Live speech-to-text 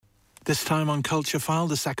This time on Culture File,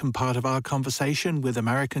 the second part of our conversation with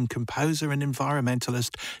American composer and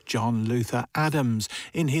environmentalist John Luther Adams.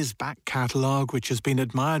 In his back catalogue, which has been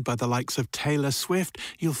admired by the likes of Taylor Swift,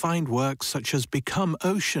 you'll find works such as Become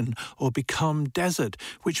Ocean or Become Desert,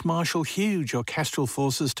 which marshal huge orchestral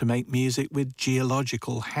forces to make music with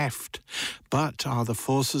geological heft. But are the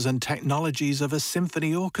forces and technologies of a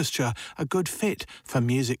symphony orchestra a good fit for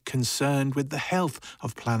music concerned with the health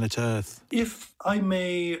of planet Earth? If I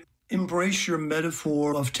may embrace your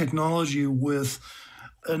metaphor of technology with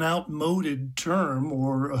an outmoded term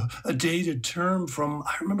or a dated term from,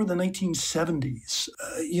 I remember the 1970s,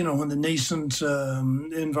 when the nascent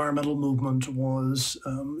environmental movement was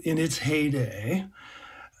in its heyday.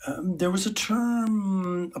 There was a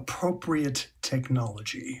term, appropriate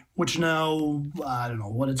technology, which now, I don't know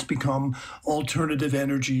what it's become, alternative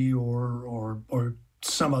energy or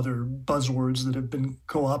some other buzzwords that have been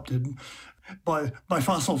co-opted by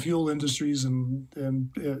fossil fuel industries and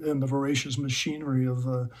the voracious machinery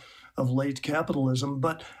of late capitalism.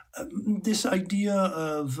 But this idea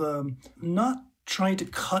of not trying to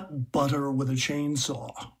cut butter with a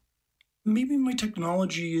chainsaw. Maybe my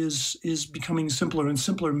technology is becoming simpler and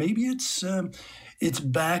simpler. Maybe it's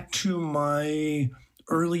back to my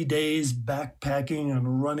early days backpacking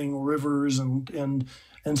and running rivers and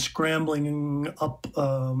scrambling up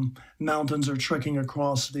mountains or trekking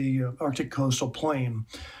across the Arctic coastal plain.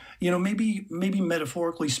 Maybe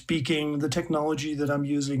metaphorically speaking, the technology that I'm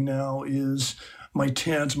using now is my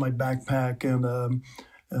tent, my backpack,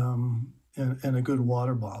 and a good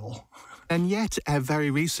water bottle. And yet, very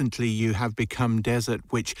recently, you have Become Desert,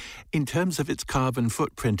 which, in terms of its carbon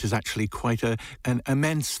footprint, is actually quite an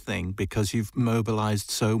immense thing because you've mobilized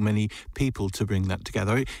so many people to bring that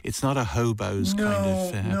together. It's not a hobo's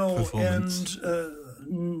kind of performance.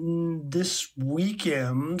 And this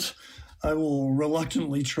weekend, I will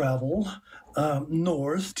reluctantly travel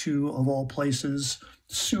north to, of all places,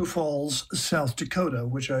 Sioux Falls, South Dakota,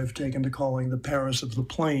 which I've taken to calling the Paris of the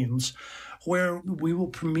Plains, where we will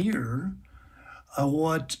premiere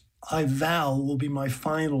what I vow will be my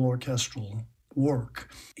final orchestral work.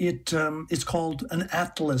 It's called An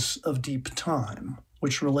Atlas of Deep Time,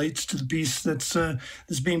 which relates to the piece that's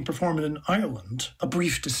being performed in Ireland, A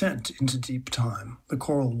Brief Descent into Deep Time, the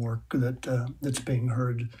choral work that's being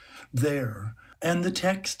heard there. And the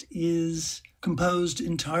text is composed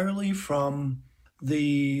entirely from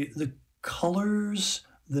the colors,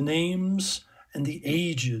 the names, and the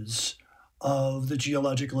ages of the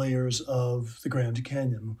geologic layers of the Grand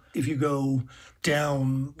Canyon. If you go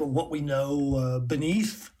down what we know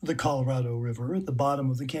beneath the Colorado River at the bottom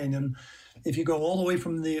of the canyon, if you go all the way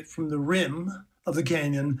from the rim of the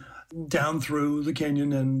canyon down through the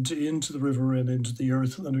canyon and into the river and into the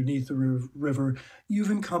earth underneath the river, you've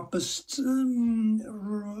encompassed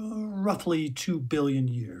roughly 2 billion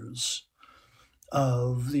years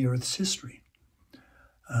of the Earth's history,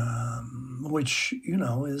 which,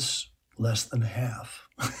 is less than half,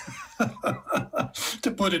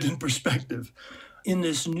 to put it in perspective. In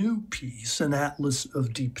this new piece, An Atlas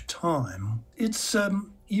of Deep Time, it's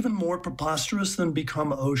even more preposterous than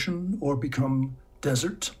Become Ocean or Become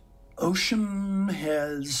Desert. Ocean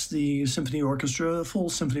has the symphony orchestra, full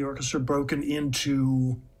symphony orchestra, broken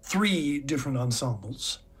into 3 different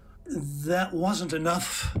ensembles. That wasn't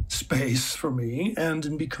enough space for me, and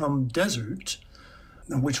in Become Desert,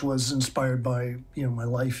 which was inspired by my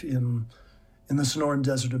life in the Sonoran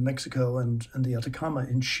Desert of Mexico and the Atacama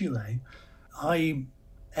in Chile, I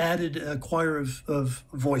added a choir of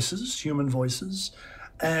voices, human voices,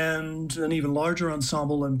 and an even larger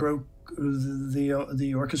ensemble, and broke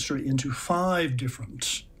the orchestra into 5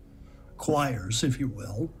 different choirs, if you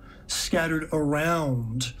will, scattered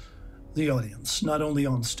around the audience, not only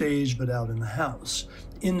on stage but out in the house.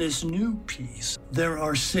 In this new piece, there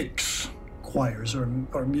are 6 choirs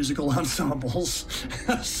or musical ensembles.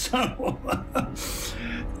 So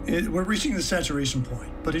we're reaching the saturation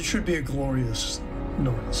point, but it should be a glorious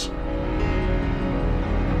noise.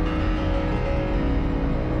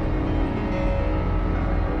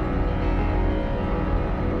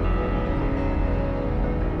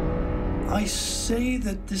 I say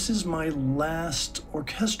that this is my last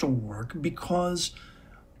orchestral work because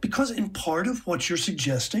in part of what you're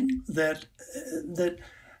suggesting, that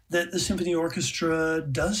the symphony orchestra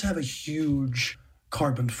does have a huge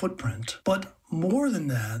carbon footprint. But more than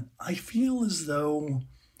that, I feel as though,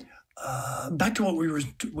 back to what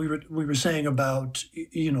we were saying about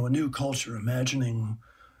a new culture, imagining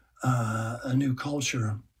a new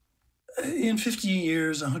culture. In 50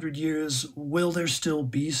 years, 100 years, will there still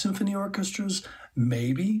be symphony orchestras?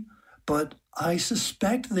 Maybe, but I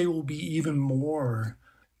suspect they will be even more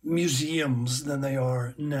museums than they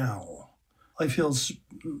are now. I feel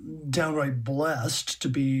downright blessed to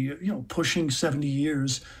be, pushing 70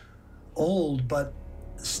 years old, but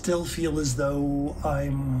still feel as though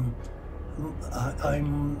I'm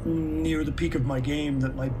near the peak of my game,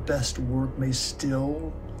 that my best work may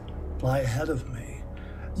still lie ahead of me.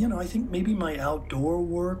 I think maybe my outdoor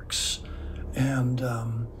works and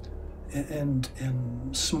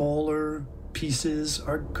smaller pieces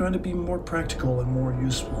are going to be more practical and more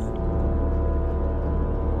useful.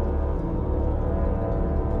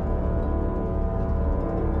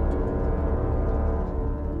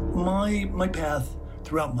 My path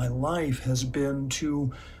throughout my life has been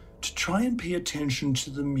to try and pay attention to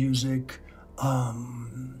the music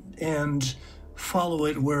and follow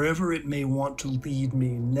it wherever it may want to lead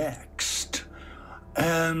me next.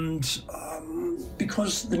 And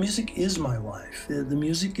because the music is my life, the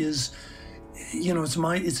music is,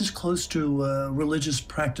 it's as close to a religious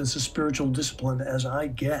practice, a spiritual discipline as I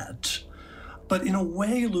get. But in a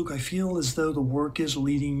way, Luke, I feel as though the work is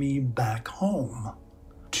leading me back home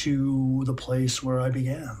to the place where I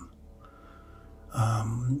began,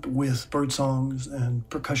 with bird songs and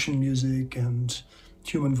percussion music and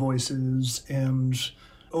human voices. And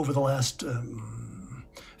over the last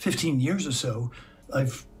 15 years or so,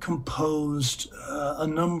 I've composed a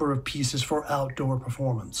number of pieces for outdoor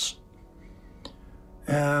performance.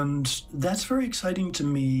 And that's very exciting to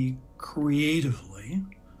me creatively.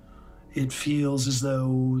 It feels as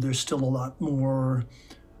though there's still a lot more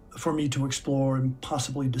for me to explore and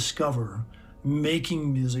possibly discover,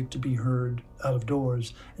 making music to be heard out of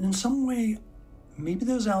doors. And in some way, maybe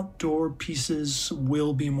those outdoor pieces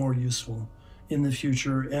will be more useful in the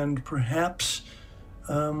future, and perhaps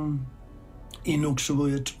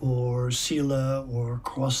Inuksuvit or Sila or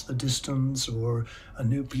Cross the Distance, or a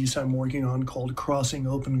new piece I'm working on called Crossing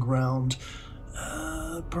Open Ground.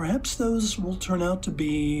 Perhaps those will turn out to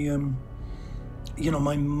be,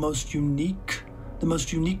 the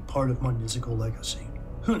most unique part of my musical legacy.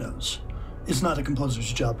 Who knows? It's not a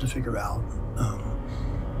composer's job to figure out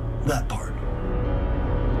that part.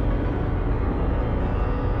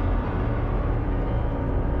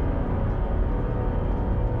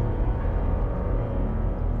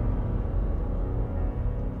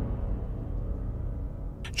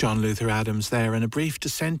 John Luther Adams there, and a brief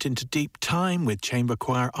descent into deep time with Chamber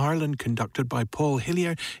Choir Ireland, conducted by Paul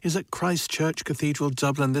Hillier, is at Christ Church Cathedral,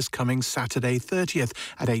 Dublin, this coming Saturday 30th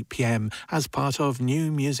at 8 p.m. as part of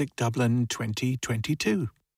New Music Dublin 2022.